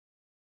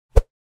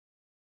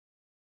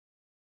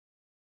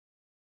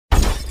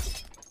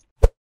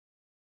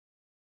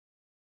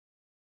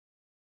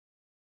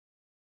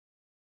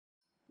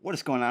What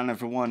is going on,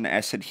 everyone?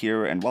 Acid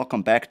here, and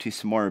welcome back to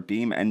some more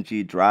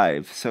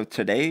BeamNG.Drive. So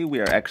today we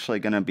are actually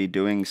going to be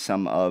doing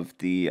some of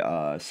the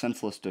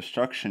Senseless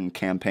Destruction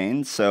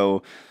campaigns,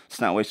 so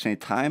let's not waste any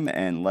time,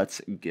 and let's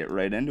get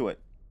right into it.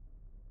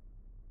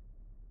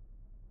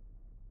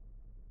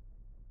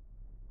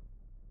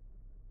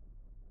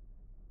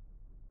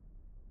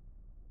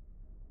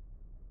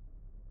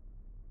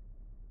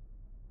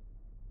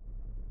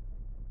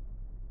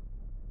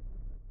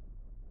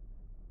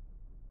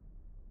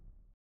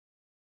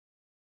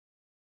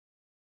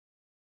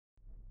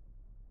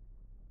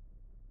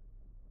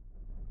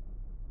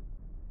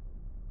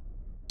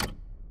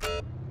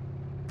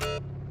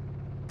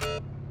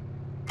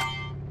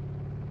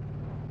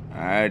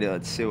 Alrighty,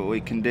 let's see what we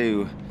can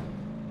do.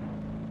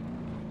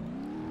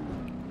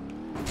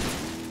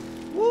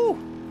 Woo!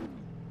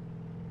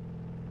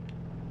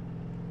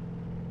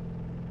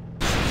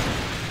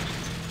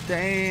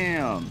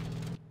 Damn!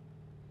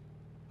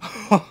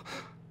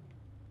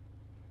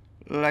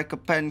 Like a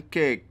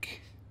pancake.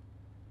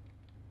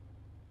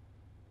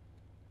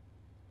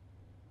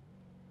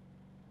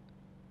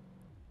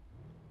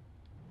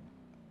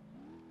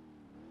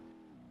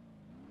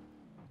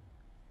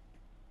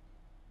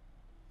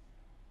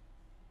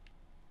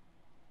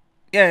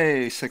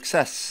 Yay,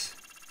 success.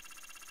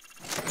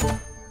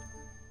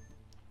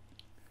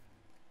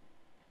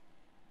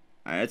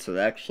 Alright, so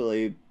that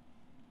actually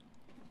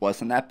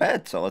wasn't that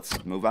bad, so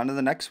let's move on to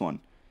the next one.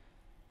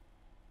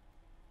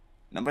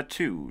 Number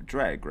 2,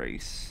 drag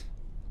race.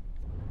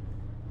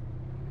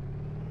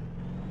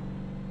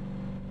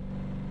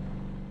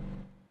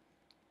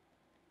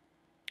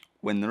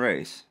 Win the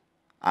race.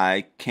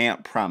 I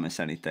can't promise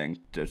anything.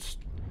 Just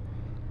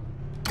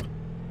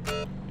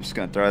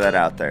gonna throw that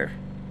out there.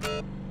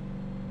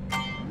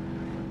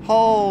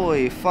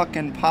 Holy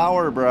fucking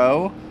power,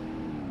 bro.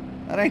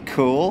 That ain't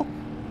cool.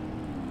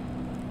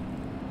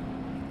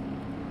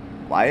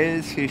 Why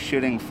is he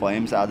shooting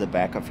flames out of the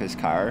back of his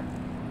car?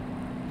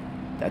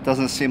 That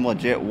doesn't seem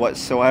legit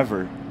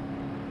whatsoever.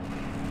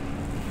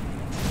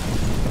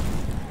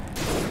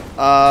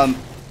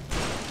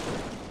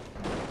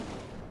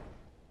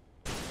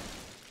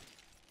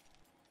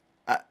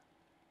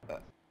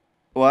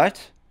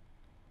 What?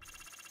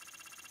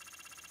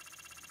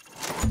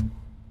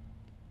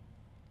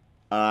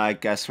 I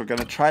guess we're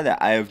gonna try that.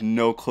 I have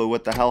no clue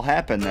what the hell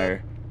happened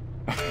there.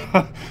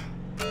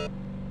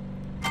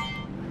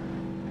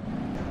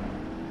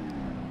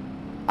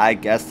 I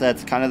guess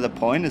that's kind of the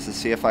point, is to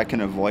see if I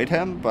can avoid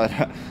him, but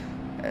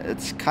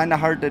it's kind of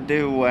hard to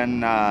do when,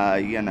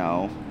 you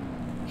know,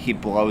 he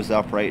blows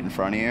up right in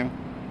front of you.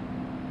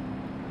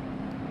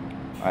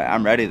 Alright,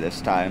 I'm ready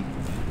this time.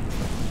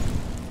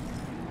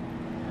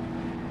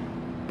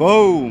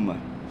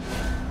 Boom!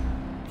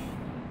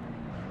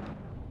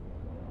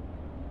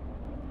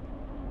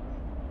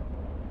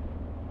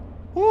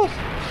 Whew.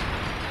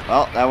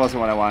 Well, that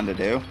wasn't what I wanted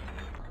to do.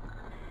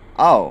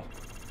 Oh.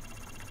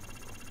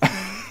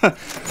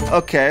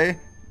 Okay.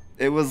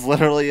 It was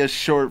literally a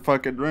short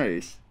fucking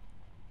race.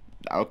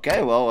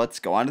 Okay, well,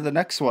 let's go on to the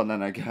next one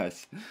then, I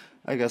guess.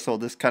 I guess I'll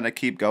just kind of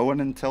keep going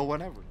until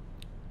whenever.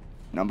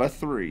 Number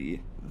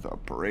 3, the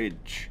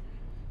bridge.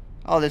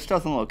 Oh, this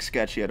doesn't look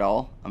sketchy at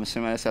all. I'm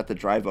assuming I just have to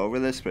drive over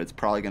this, but it's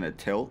probably going to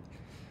tilt.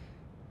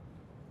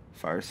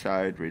 Far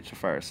side, reach the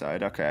far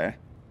side. Okay.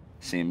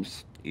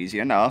 Seems easy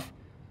enough.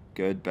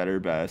 Good, better,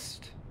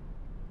 best.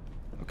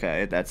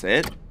 Okay, that's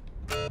it.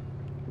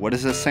 What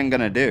is this thing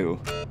going to do?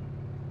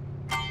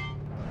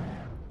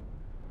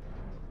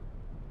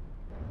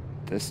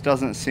 This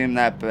doesn't seem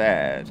that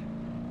bad.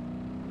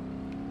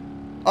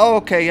 Oh,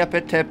 okay, yep,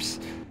 it tips.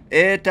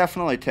 It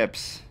definitely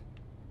tips.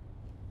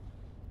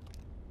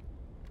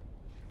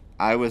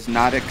 I was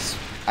not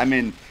I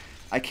mean,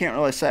 I can't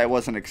really say I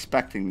wasn't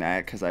expecting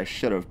that, because I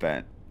should have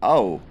been.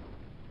 Oh.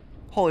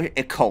 Holy,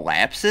 it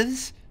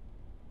collapses?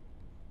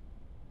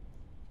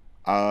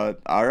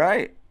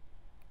 Alright.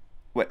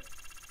 Wait.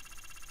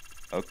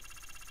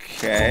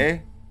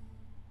 Okay.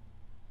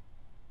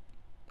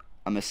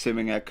 I'm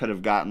assuming I could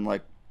have gotten,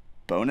 like,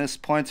 bonus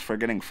points for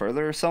getting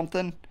further or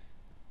something?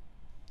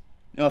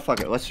 No,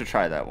 fuck it. Let's just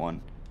try that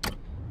one.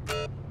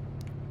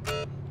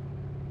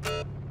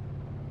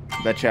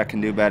 Bet you I can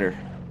do better.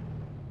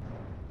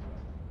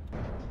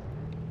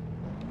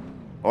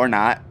 Or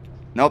not.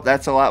 Nope,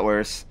 that's a lot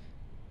worse.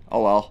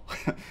 Oh well.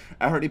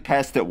 I already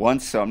passed it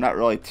once, so I'm not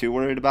really too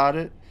worried about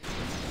it.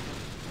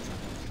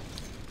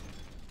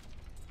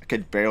 I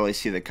could barely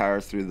see the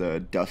car through the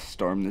dust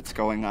storm that's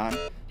going on.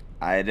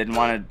 I didn't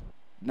want to...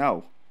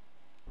 No.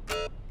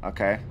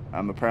 Okay,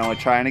 I'm apparently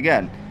trying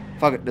again.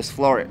 Fuck it, just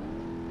floor it.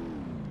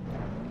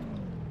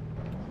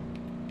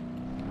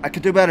 I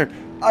could do better.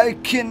 I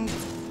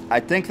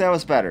think that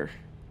was better.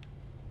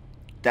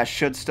 That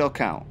should still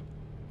count.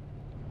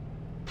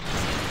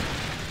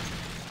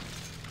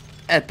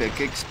 Epic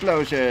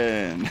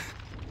explosion.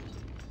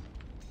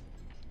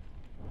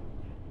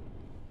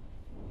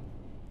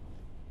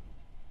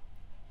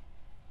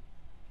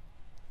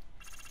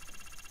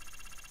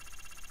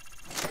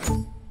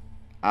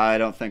 I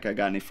don't think I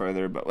got any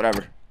further, but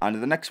whatever. On to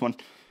the next one.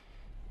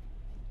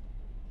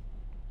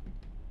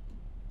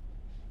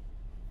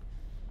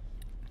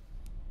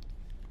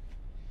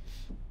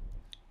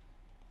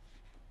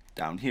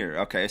 down here.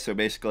 Okay, so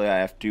basically I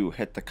have to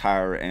hit the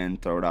car and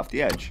throw it off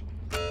the edge.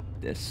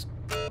 This,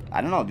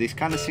 I don't know, these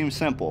kind of seem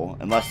simple,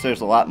 unless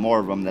there's a lot more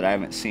of them that I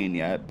haven't seen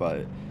yet,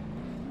 but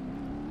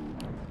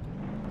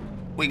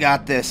we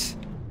got this.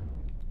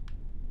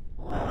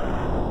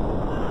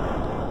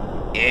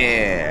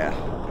 Yeah.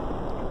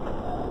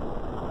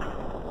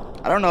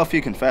 I don't know if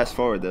you can fast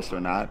forward this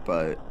or not,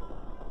 but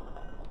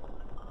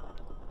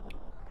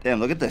damn,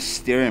 look at the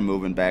steering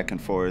moving back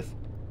and forth.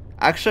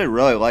 I actually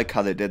really like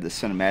how they did the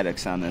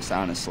cinematics on this,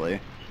 honestly.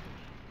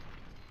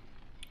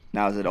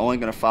 Now, is it only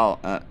going to follow?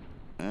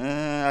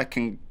 I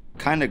can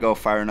kind of go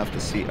far enough to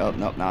see. Oh,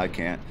 nope, now I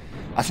can't.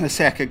 I was going to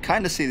say I could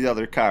kind of see the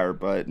other car,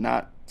 but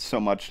not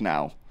so much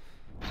now.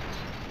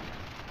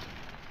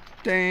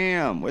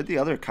 Damn, where'd the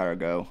other car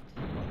go?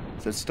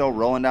 Is it still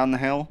rolling down the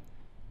hill?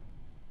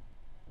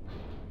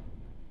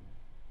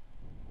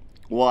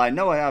 Well, I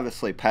know I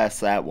obviously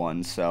passed that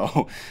one,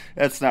 so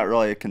that's not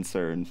really a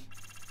concern.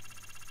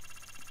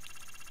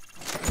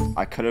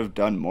 I could have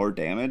done more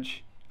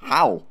damage?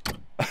 How?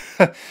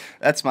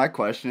 That's my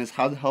question, is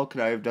how the hell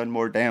could I have done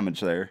more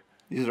damage there?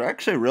 These are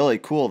actually really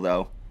cool,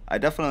 though. I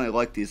definitely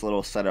like these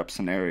little setup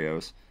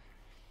scenarios.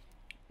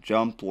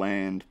 Jump,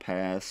 land,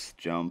 pass,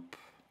 jump,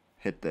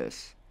 hit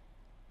this.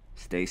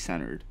 Stay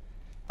centered.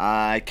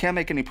 I can't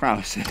make any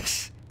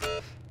promises.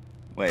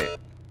 Wait,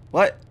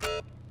 what?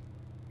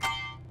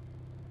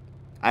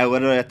 I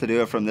literally have to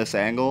do it from this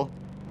angle?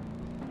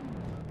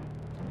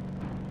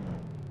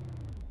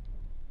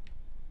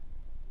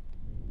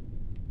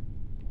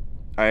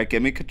 Alright,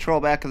 give me control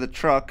back of the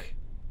truck.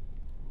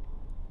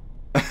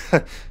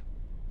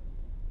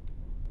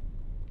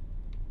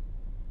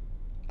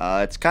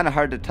 It's kind of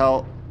hard to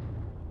tell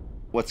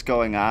what's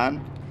going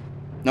on.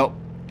 Nope,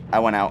 I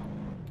went out.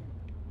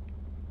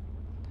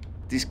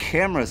 These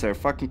cameras are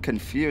fucking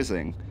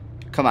confusing.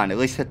 Come on, at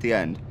least hit the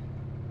end.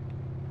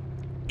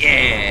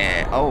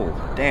 Yeah! Oh,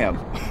 damn.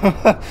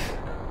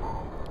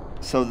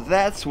 So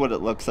that's what it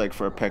looks like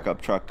for a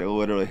pickup truck to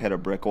literally hit a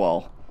brick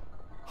wall.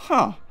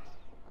 Huh.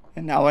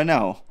 And now I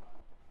know.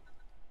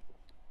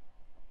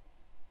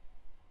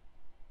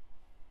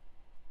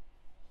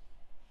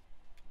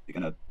 You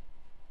gonna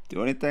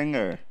do anything,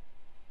 or?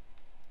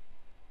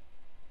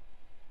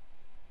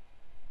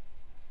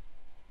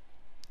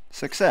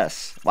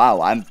 Success.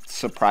 Wow, I'm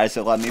surprised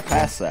it let me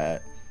pass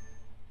that.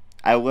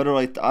 I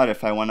literally thought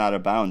if I went out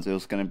of bounds, it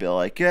was gonna be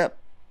like, yep,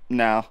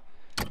 no.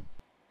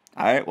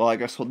 Alright, well, I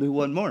guess we'll do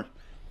one more.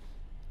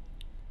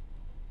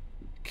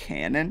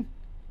 Cannon?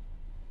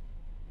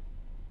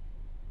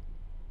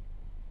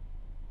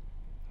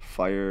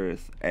 Fire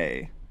is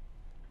A.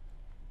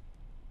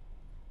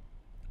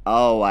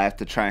 Oh, I have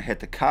to try and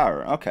hit the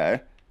car.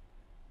 Okay.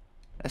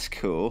 That's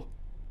cool.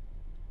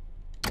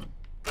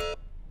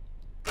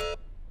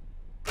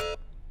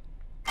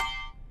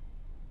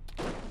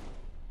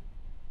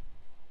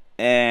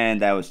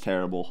 And that was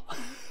terrible.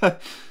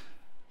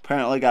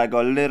 Apparently gotta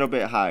go a little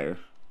bit higher.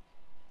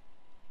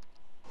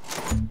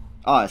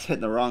 Oh, it's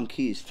hitting the wrong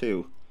keys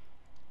too.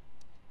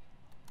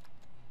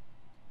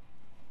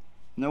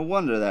 No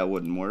wonder that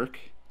wouldn't work.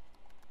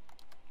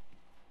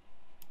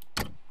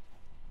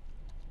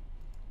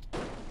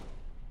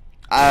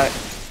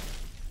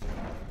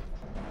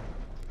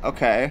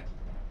 Okay.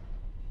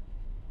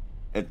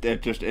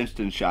 It just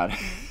instant shot.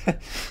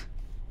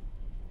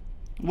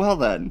 Well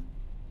then.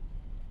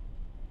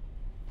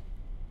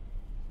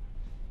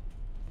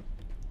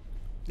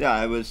 Yeah,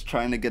 I was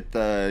trying to get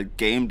the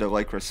game to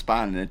like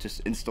respond, and it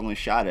just instantly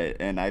shot it,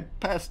 and I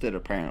passed it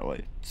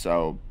apparently.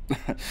 So,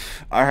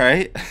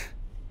 alright.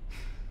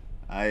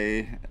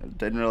 I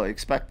didn't really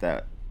expect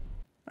that.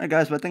 Alright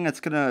guys, but I think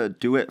that's gonna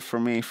do it for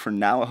me for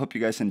now. I hope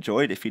you guys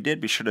enjoyed. If you did,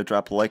 be sure to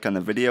drop a like on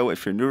the video.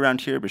 If you're new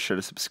around here, be sure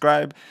to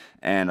subscribe,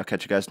 and I'll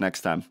catch you guys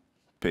next time.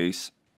 Peace.